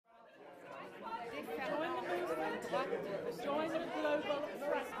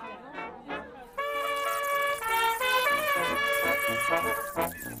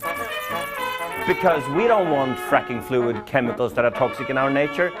Because we don't want fracking fluid chemicals that are toxic in our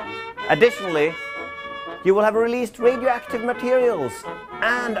nature. Additionally, you will have released radioactive materials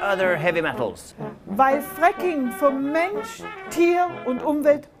and other heavy metals. Weil Fracking für Mensch, Tier und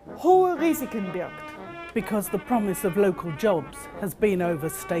Umwelt hohe Risiken birgt. Because the promise of local jobs has been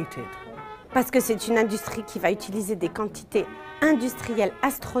overstated. Parce que c'est une industrie qui va utiliser des quantités industrielles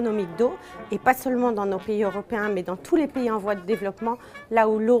astronomiques d'eau, et pas seulement dans nos pays européens, mais dans tous les pays en voie de développement, là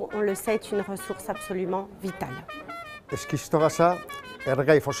où l'eau, on le sait, est une ressource absolument vitale. Eskistogasa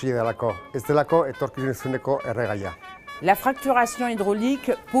erregai fosidelako, ez delako etorkizuneko erregaia. La fracturation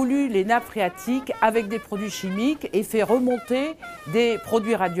hydraulique pollue les nappes phréatiques avec des produits chimiques et fait remonter des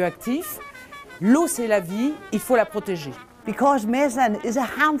produits radioactifs. L'eau, c'est la vie, il faut la protéger. Because methane is a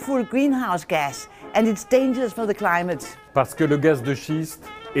harmful greenhouse gas and it's dangerous for the climate. Parce que le gaz de schiste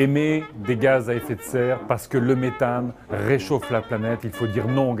émet des gaz à effet de serre, parce que le méthane réchauffe la planète, il faut dire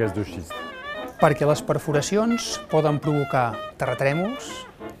non au gaz de schiste. Perquè les perforacions poden provocar terratrèmols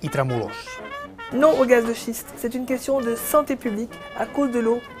i tremolors. Non au gaz de schiste, c'est une question de santé publique à cause de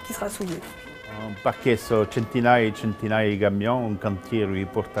l'eau qui sera souillée. Perché so centinaia e centinaia di camion, un cantiere vi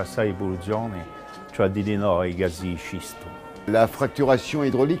porta assai polluzione, cioè di no ai gas di scisto. La fracturation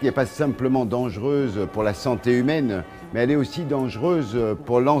hydraulique n'est pas simplement dangereuse pour la santé humaine, mais elle est aussi dangereuse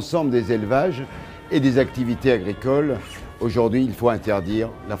pour l'ensemble des élevages et des activités agricoles. Aujourd'hui, il faut interdire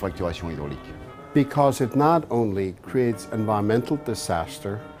la fracturation hydraulique. Because it not only creates environmental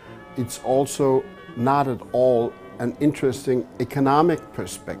disaster, it's also not at all an interesting economic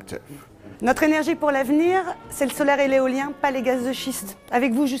perspective. Notre énergie pour l'avenir, c'est le solaire et l'éolien, pas les gaz de schiste.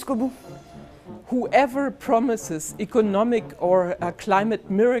 Avec vous jusqu'au bout. Whoever promises economic or climate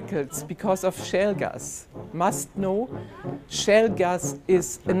miracles because of shale gas must know shale gas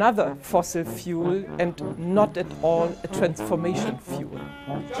is another fossil fuel and not at all a transformation fuel.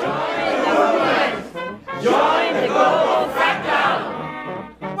 Join the movement! Join the global Frackdown!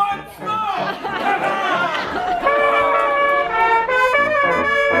 Once more!